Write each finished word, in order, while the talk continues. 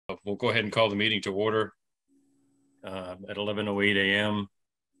We'll go ahead and call the meeting to order at 11:08 a.m.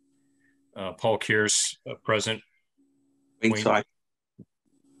 Paul Kears present. Wayne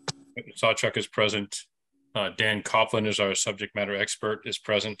Sawchuk is present. Dan Coughlin is our subject matter expert, is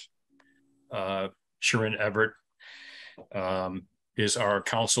present. Sharon Everett is our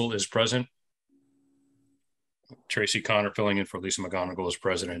counsel, is present. Tracy Connor filling in for Lisa McGonigal is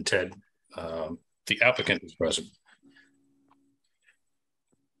present, and Ted, the applicant, is present.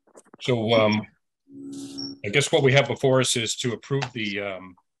 So I guess what we have before us is to approve the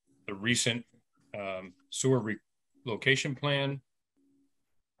recent sewer relocation plan,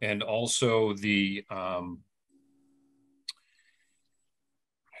 and also the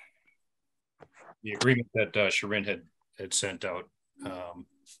agreement that Sharon had sent out.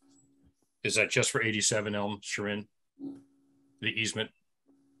 Is that just for 87 Elm, Sharon? The easement?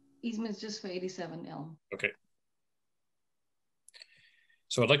 Easement's just for 87 Elm. Okay.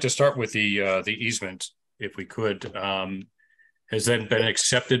 So I'd like to start with the easement, if we could. Has that been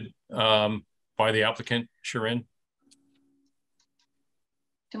accepted by the applicant, Sharon?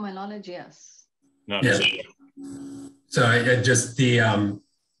 To my knowledge, yes. No. Yeah. So I just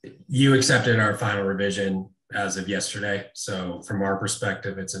you accepted our final revision as of yesterday. So from our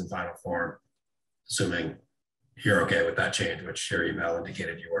perspective, it's in final form, assuming you're okay with that change, which your email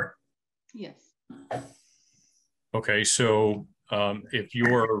indicated you were. Yes. Okay, so if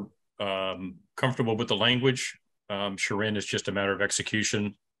you're comfortable with the language, Sharon, is just a matter of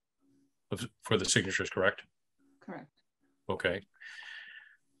execution for the signatures, correct? Correct. Okay.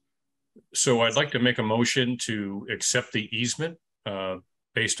 So I'd like to make a motion to accept the easement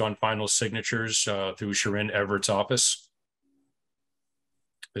based on final signatures through Sharon Everett's office.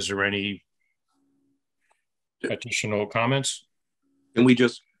 Is there any additional comments? Can we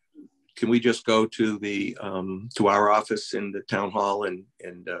just go to the to our office in the town hall and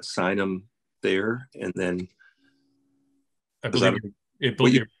sign them there, and then I believe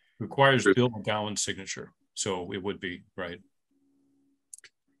it requires Bill McGowan's signature, so it would be right.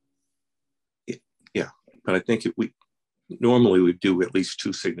 Yeah, but I think we normally do at least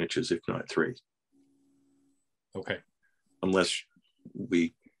 2 signatures, if not 3. Okay. Unless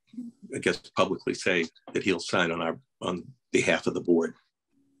we, I guess, publicly say that he'll sign on behalf of the board.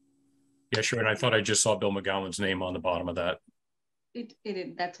 Yeah, sure. And I thought I just saw Bill McGowan's name on the bottom of that.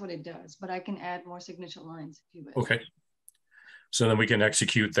 That's what it does, but I can add more signature lines if you wish. Okay. So then we can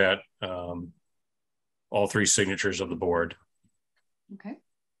execute that, all 3 signatures of the board. Okay.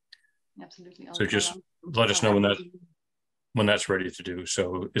 Absolutely. So just let us know when that's ready to do.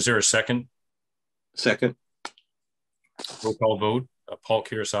 So is there a second? Second. Roll call vote. Paul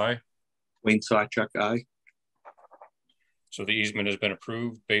Kears, aye. Wayne Sawchuk, aye. So the easement has been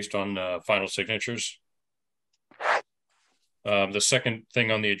approved based on final signatures. The second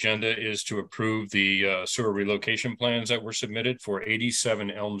thing on the agenda is to approve the sewer relocation plans that were submitted for 87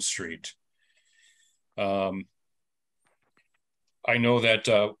 Elm Street. I know that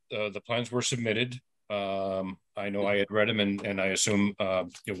the plans were submitted. I know I had read them, and I assume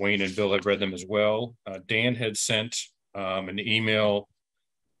Wayne and Bill had read them as well. Dan had sent an email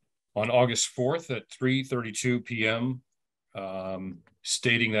on August 4th at 3:32 p.m.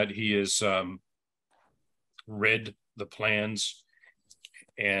 Stating that he has read the plans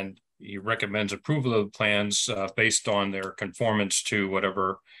and he recommends approval of the plans based on their conformance to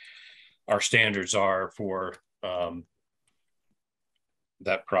whatever our standards are for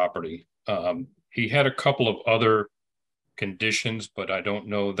that property. He had a couple of other conditions, but I don't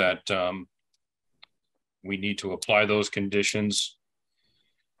know that we need to apply those conditions.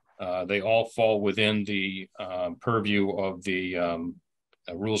 They all fall within the purview of the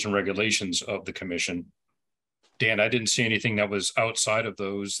rules and regulations of the commission. Dan, I didn't see anything that was outside of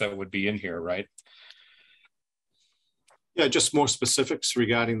those that would be in here, right? Yeah, just more specifics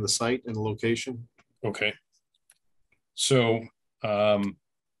regarding the site and the location. Okay. So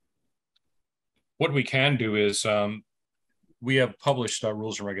what we can do is we have published our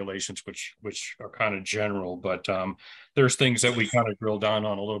rules and regulations, which are kind of general, but there's things that we kind of drill down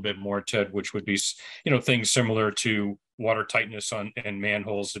on a little bit more, Ted, which would be, things similar to water tightness and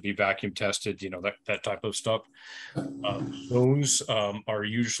manholes to be vacuum tested, that type of stuff. Those are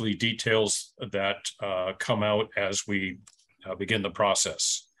usually details that come out as we begin the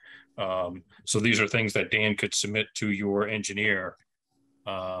process. So these are things that Dan could submit to your engineer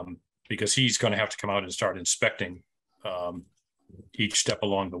because he's going to have to come out and start inspecting each step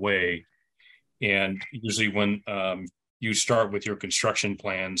along the way. And usually when you start with your construction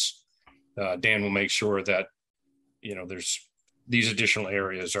plans, Dan will make sure that there's these additional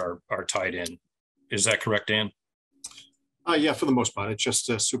areas are tied in. Is that correct, Dan? Yeah, for the most part, it's just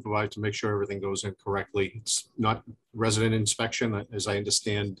supervised to make sure everything goes in correctly. It's not resident inspection, as I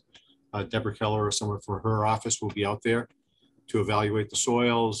understand. Deborah Keller or someone from her office will be out there to evaluate the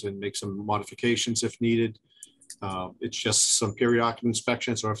soils and make some modifications if needed. It's just some periodic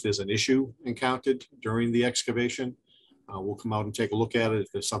inspections, or if there's an issue encountered during the excavation, we'll come out and take a look at it.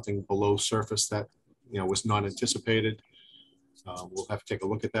 If there's something below surface that was not anticipated, we'll have to take a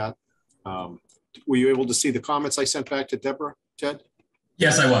look at that. Were you able to see the comments I sent back to Deborah, Ted?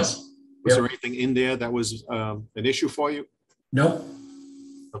 Yes, I was. Was there anything in there that was an issue for you? Nope.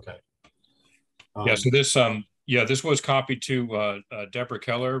 Okay. Yeah, so this was copied to Deborah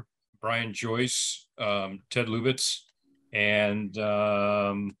Keller, Brian Joyce, Ted Lubitz, and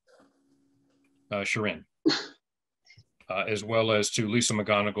Sharon, as well as to Lisa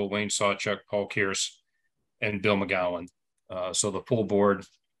McGonigal, Wayne Sawchuk, Paul Kearse, and Bill McGowan. So the full board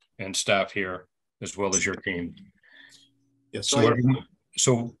and staff here, as well as your team. Yes.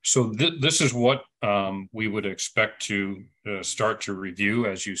 This is what we would expect to start to review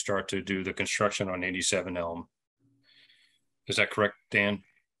as you start to do the construction on 87 Elm. Is that correct, Dan?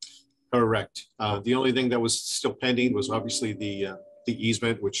 Correct. The only thing that was still pending was obviously the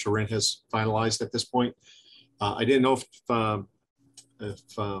easement, which Sharon has finalized at this point. I didn't know if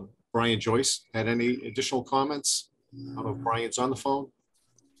Brian Joyce had any additional comments. I don't know if Brian's on the phone.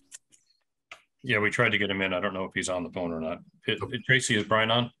 Yeah, we tried to get him in. I don't know if he's on the phone or not. Tracy, is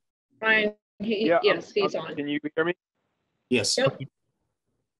Brian on? Brian, yes, he's on. Can you hear me? Yes. Yep.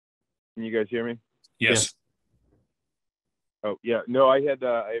 Can you guys hear me? Yes. Oh, yeah. No, I have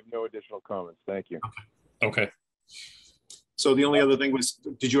no additional comments. Thank you. Okay. So the only other thing was,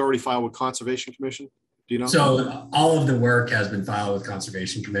 did you already file with Conservation Commission? Do you know? So all of the work has been filed with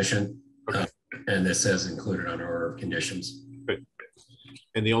Conservation Commission. Okay. And this is included on order of conditions.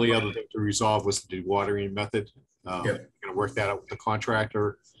 And the only other thing to resolve was the dewatering method. Yep. Going to work that out with the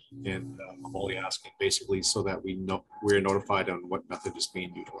contractor, and I'm only asking basically so that we're notified on what method is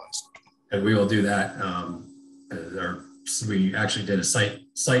being utilized. And we will do that. We actually did a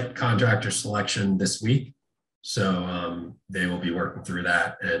site contractor selection this week, so they will be working through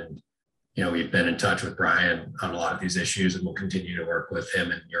that. And we've been in touch with Brian on a lot of these issues, and we'll continue to work with him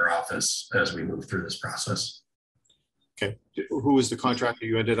in your office as we move through this process. Okay. Who is the contractor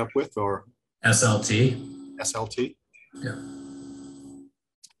you ended up with, or? SLT. SLT? Yeah.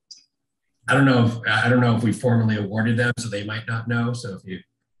 I don't know if we formally awarded them, so they might not know. So if you.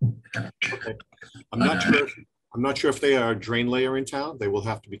 Okay. I'm not sure if they are a drain layer in town. They will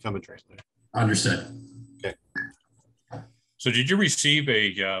have to become a drain layer. Understood. Okay. So did you receive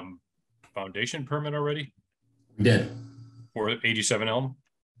a foundation permit already? We did. For 87 Elm?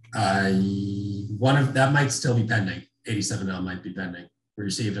 One of that might still be pending. 87 Elm might be pending. We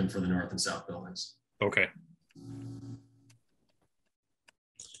received them for the north and south buildings. Okay.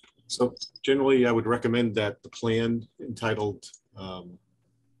 So generally, I would recommend that the plan entitled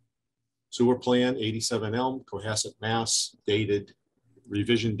Sewer Plan 87 Elm, Cohasset, Mass, dated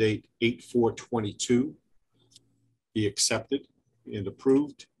revision date 8/4/22, be accepted and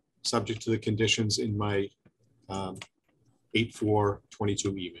approved, subject to the conditions in my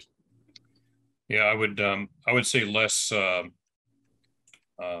 8/4/22 email. Yeah, I would say less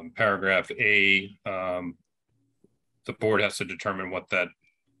paragraph A. The board has to determine what that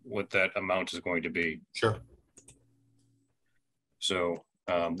amount is going to be. Sure. So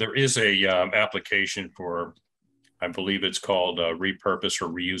there is a application for, I believe it's called repurpose or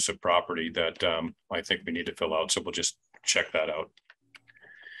reuse of property that I think we need to fill out. So we'll just check that out.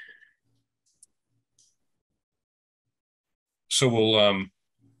 So we'll,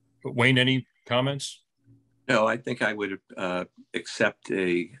 Wayne, any comments? No, I think I would accept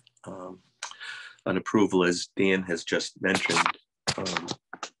an approval, as Dan has just mentioned.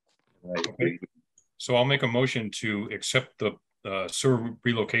 Okay. So I'll make a motion to accept the sewer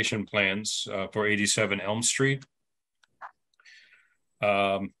relocation plans for 87 Elm Street.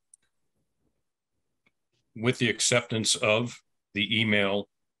 With the acceptance of the email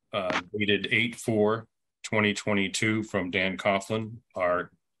dated 8/4/2022 from Dan Coughlin,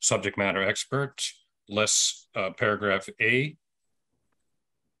 our subject matter expert, less paragraph A.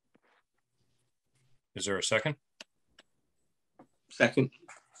 Is there a second? Second.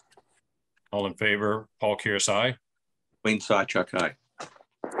 All in favor, Paul Kearse, aye. Wayne Sawchuk, aye.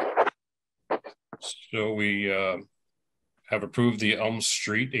 So we have approved the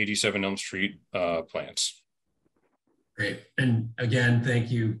 87 Elm Street plans. Great. And again, thank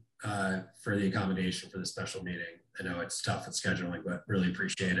you for the accommodation for the special meeting. I know it's tough with scheduling, but really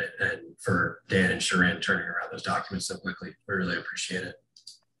appreciate it. And for Dan and Sharon turning around those documents so quickly, we really appreciate it.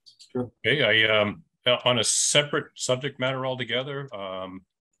 Sure. Okay, On a separate subject matter altogether,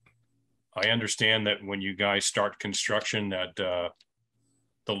 I understand that when you guys start construction that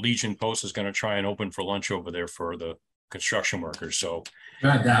the Legion Post is going to try and open for lunch over there for the construction workers. So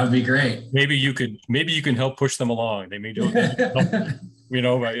Good, that would be great. maybe you can help push them along. They may do,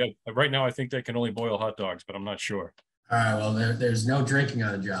 right now I think they can only boil hot dogs, but I'm not sure. All right, well, there's no drinking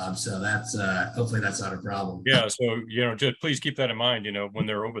on the job, so that's hopefully that's not a problem. Yeah, so just please keep that in mind. When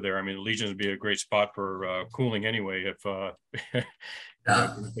they're over there. I mean, the Legion would be a great spot for cooling anyway if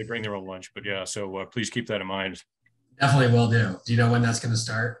they bring their own lunch. But yeah, so please keep that in mind. Definitely will do. Do you know when that's going to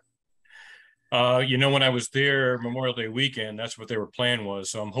start? When I was there Memorial Day weekend, that's what their plan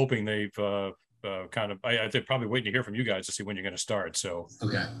was. So I'm hoping they've they're probably waiting to hear from you guys to see when you're going to start. So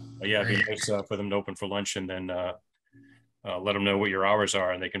okay, yeah, it'd be nice for them to open for lunch and then let them know what your hours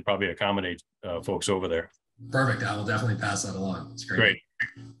are, and they can probably accommodate folks over there. Perfect. I will definitely pass that along. It's great.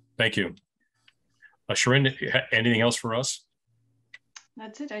 Great. Thank you. Sharon, anything else for us?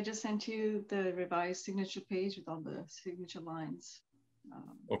 That's it. I just sent you the revised signature page with all the signature lines.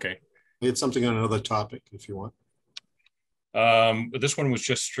 Okay. I had something on another topic if you want. This one was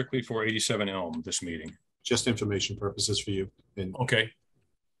just strictly for 87 Elm, this meeting. Just information purposes for you. And okay.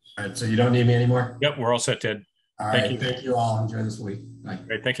 All right. So you don't need me anymore? Yep. We're all set, Ted. All right. Thank you all. Enjoy this week. Bye.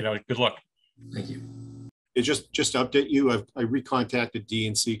 Great. Thank you, Nelly. Good luck. Thank you. Just to update you, I recontacted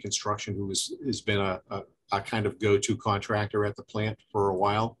DNC Construction, who has been a kind of go-to contractor at the plant for a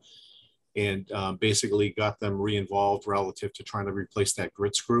while, and basically got them re-involved relative to trying to replace that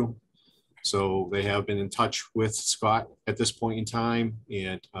grit screw. So they have been in touch with Scott at this point in time,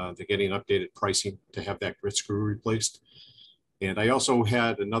 and they're getting updated pricing to have that grit screw replaced. And I also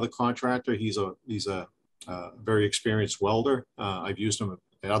had another contractor. He's a very experienced welder. I've used him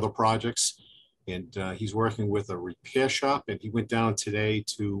at other projects. And he's working with a repair shop, and he went down today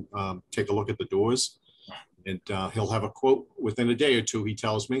to take a look at the doors, and he'll have a quote within a day or two, he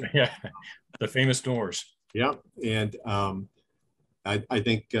tells me. Yeah, the famous doors. Yeah, and I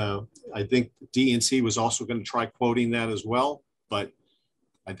think DNC was also going to try quoting that as well, but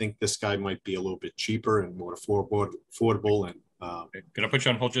I think this guy might be a little bit cheaper and more affordable. And can I put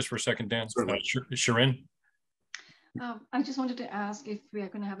you on hold just for a second, Dan? Sharon? I just wanted to ask if we are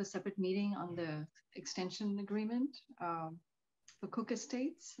going to have a separate meeting on the extension agreement for Cook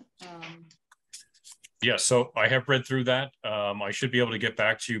Estates. Yeah, so I have read through that. I should be able to get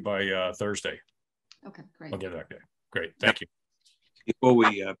back to you by Thursday. Okay, great. I'll get back there. Great, thank you. Before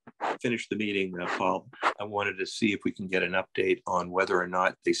we finish the meeting, Paul, I wanted to see if we can get an update on whether or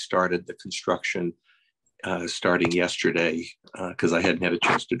not they started the construction starting yesterday, because I hadn't had a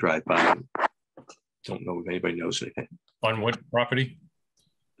chance to drive by. Don't know if anybody knows anything. On what property?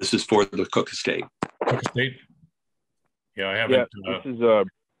 This is for the Cook Estate. Cook Estate? Yeah, I haven't. Yeah, this is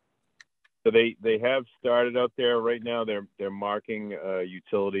so they have started out there right now. They're marking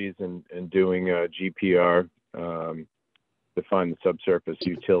utilities and doing GPR to find the subsurface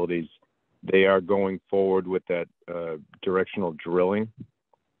utilities. They are going forward with that directional drilling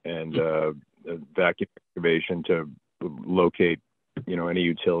and vacuum excavation to locate, any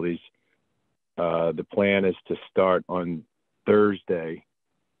utilities. The plan is to start on Thursday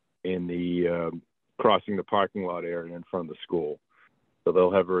in the crossing the parking lot area in front of the school. So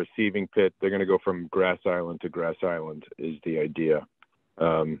they'll have a receiving pit. They're going to go from Grass Island to Grass Island is the idea.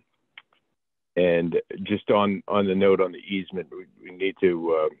 And just on the note on the easement, we need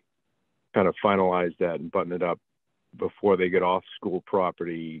to kind of finalize that and button it up before they get off school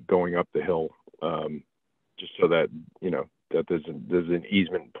property going up the hill, just so that, that there's an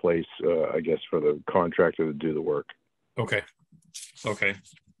easement in place, I guess, for the contractor to do the work. Okay. Okay.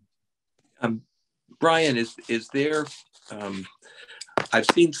 Brian, is there, I've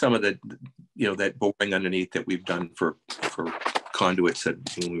seen some of the, that boring underneath that we've done for conduits that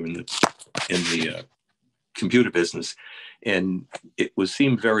when we were in the computer business, and it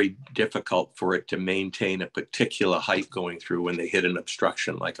seemed very difficult for it to maintain a particular height going through when they hit an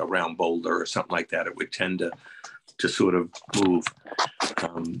obstruction, like a round boulder or something like that. It would tend to sort of move.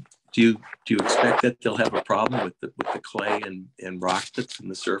 Do you expect that they'll have a problem with the clay and rock that's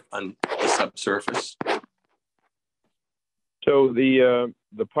in on the subsurface? So the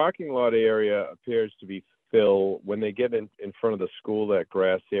parking lot area appears to be fill. When they get in front of the school, that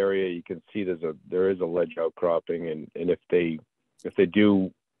grass area, you can see there is a ledge outcropping, and if they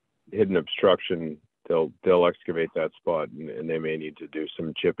do hit an obstruction, they'll excavate that spot, and they may need to do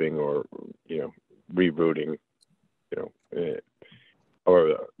some chipping or rerouting,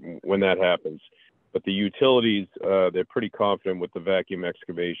 or when that happens. But the utilities, they're pretty confident with the vacuum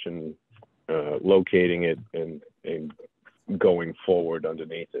excavation, locating it and going forward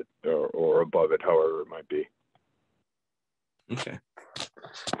underneath it or above it, however it might be. Okay.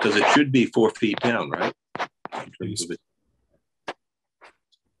 Because it should be 4 feet down, right? In terms of it.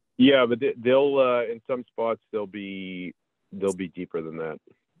 Yeah, but they'll in some spots they'll be deeper than that.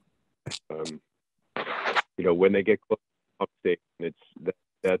 When they get close to the pump station, it's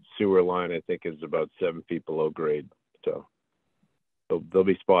that sewer line I think is about 7 feet below grade. So there'll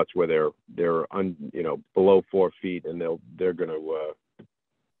be spots where they're below 4 feet, and they're going to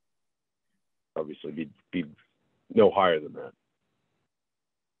obviously be no higher than that.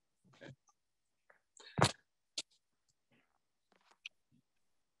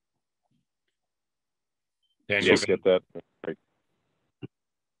 Dan,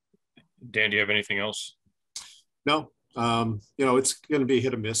 Dan, do you have anything else? No, it's going to be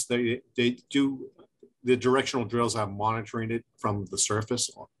hit or miss. They do, the directional drills are monitoring it from the surface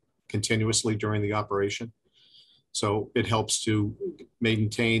continuously during the operation. So it helps to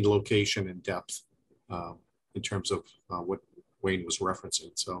maintain location and depth in terms of what Wayne was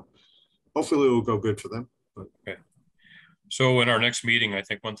referencing. So hopefully it will go good for them. But. Okay. So in our next meeting, I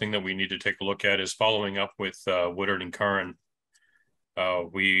think one thing that we need to take a look at is following up with Woodard and Curran.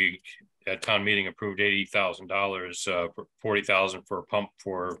 We at town meeting approved $80,000, $40,000 for a pump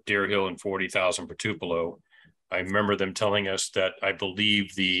for Deer Hill and $40,000 for Tupelo. I remember them telling us that I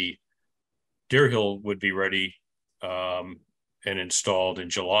believe the Deer Hill would be ready and installed in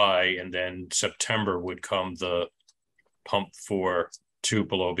July, and then September would come the pump for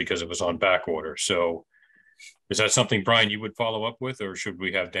Tupelo because it was on back order. So is that something, Brian, you would follow up with, or should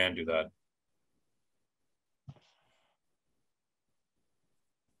we have Dan do that?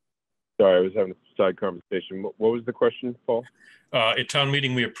 Sorry, I was having a side conversation. What was the question, Paul? At town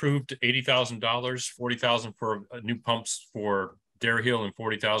meeting, we approved $80,000, $40,000 for new pumps for Deer Hill and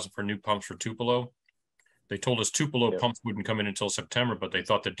 $40,000 for new pumps for Tupelo. They told us Tupelo pumps wouldn't come in until September, but they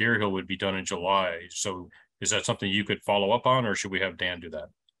thought that Deer Hill would be done in July. So is that something you could follow up on, or should we have Dan do that?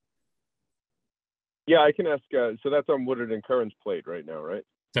 Yeah, I can ask. So that's on Woodard and Curran's plate right now, right?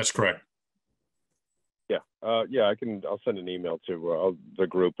 That's correct. Yeah, I can. I'll send an email to the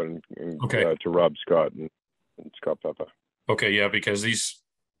group and okay. To Rob Scott and Scott Peppa. Okay, yeah, because these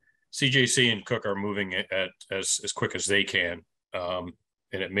CJC and Cook are moving at as quick as they can, and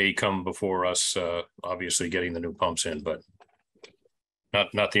it may come before us. Obviously, getting the new pumps in, but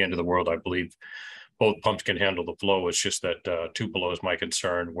not the end of the world. I believe both pumps can handle the flow. It's just that Tupelo is my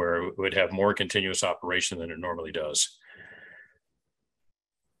concern, where it would have more continuous operation than it normally does.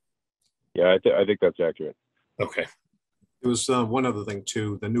 Yeah, I think that's accurate. Okay. There was one other thing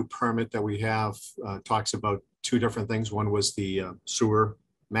too. The new permit that we have talks about two different things. One was the sewer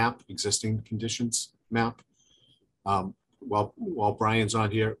map, existing conditions map. While Brian's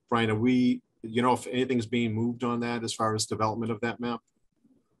on here, Brian, are we, if anything's being moved on that as far as development of that map?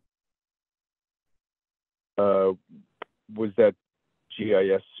 Was that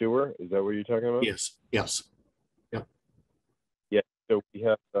GIS sewer? Is that what you're talking about? Yes. Yes. Yep. Yeah. So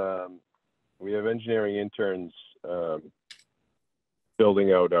we have engineering interns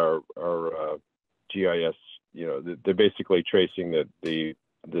building out our GIS. They're basically tracing the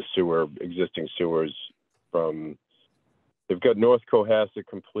existing sewers from. They've got North Cohasset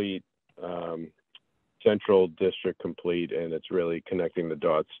complete, Central District complete, and it's really connecting the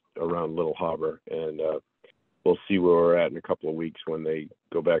dots around Little Harbor. And we'll see where we're at in a couple of weeks when they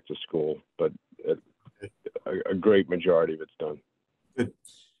go back to school. But a great majority of it's done. Good.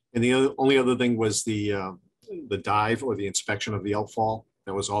 And the only other thing was the dive or the inspection of the outfall.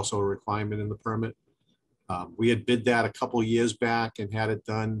 That was also a requirement in the permit. We had bid that a couple of years back and had it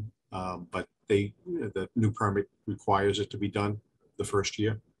done, but the new permit requires it to be done the first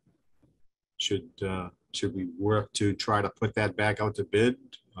year. Should we work to try to put that back out to bid?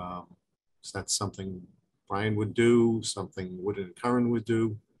 Is that something Brian would do, something Woodard and Curran would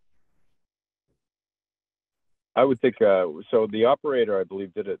do? I would think so. The operator, I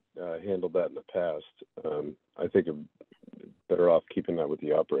believe, handled that in the past. I think I'm better off keeping that with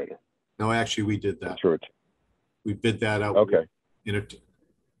the operator. No, actually, we did that. Sure. We bid that out. Okay.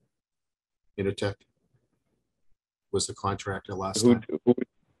 Intertech was the contractor last time.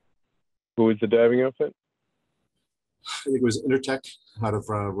 Who was the diving outfit? I think it was Intertech out of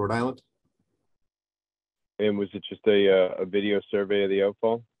Rhode Island. And was it just a video survey of the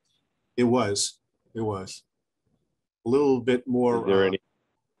outfall? It was. It was. A little bit more. Is there any?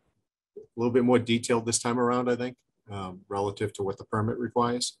 A little bit more detailed this time around, I think, relative to what the permit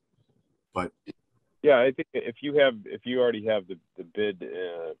requires. But yeah, I think if you already have the bid,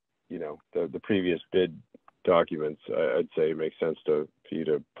 the previous bid documents, I'd say it makes sense for you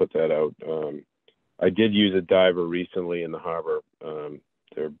to put that out. I did use a diver recently in the harbor.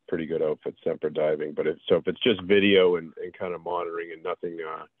 They're pretty good outfits, Semper Diving. But if it's just video and kind of monitoring and nothing,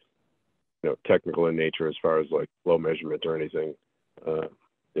 technical in nature as far as like flow measurement or anything,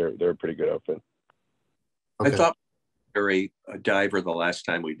 they're a pretty good outfit. I thought we were a diver the last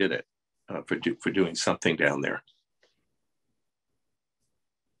time we did it for doing something down there.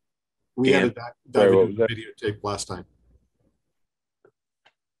 We had a diver videotape last time.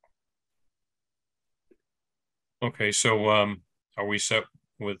 Okay, so are we set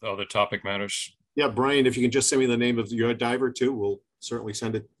with other topic matters? Yeah, Brian, if you can just send me the name of your diver too, we'll certainly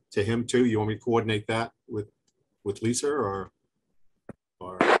send it to him too. You want me to coordinate that with Lisa or?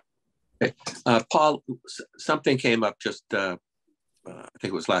 Okay. Paul, something came up just, I think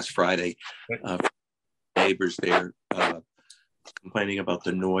it was last Friday, neighbors there complaining about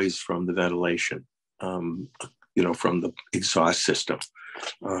the noise from the ventilation, from the exhaust system.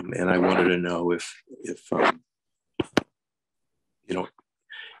 And I wanted to know if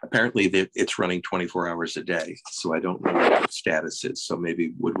apparently it's running 24 hours a day. So I don't know what the status is. So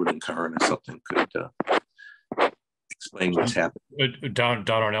maybe Woodward and Curran or something could explain what's happening. Down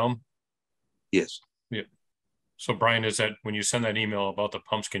on Elm? Yes. Yeah. So Brian, is that when you send that email about the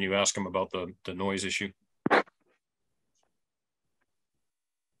pumps, can you ask him about the noise issue?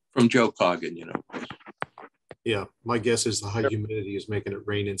 From Joe Coggin, Yeah, my guess is the high humidity is making it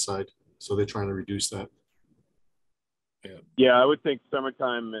rain inside. So they're trying to reduce that. Yeah, I would think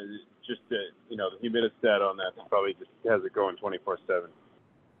summertime is just, the humidistat on that probably just has it going 24/7,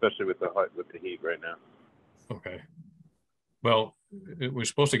 especially with the heat right now. Okay. Well, we're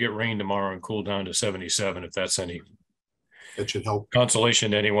supposed to get rain tomorrow and cool down to 77, if that's any That should help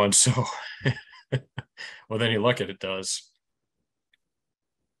consolation to anyone. So with any luck, it does.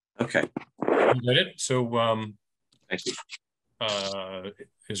 Okay. Is that it? So Thank you.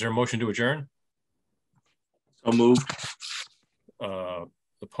 Is there a motion to adjourn? So moved.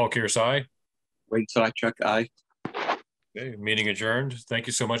 Paul Kears, aye. Wait, Sawchuk, aye. Okay, meeting adjourned. Thank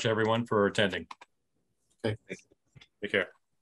you so much, everyone, for attending. Okay. Take care.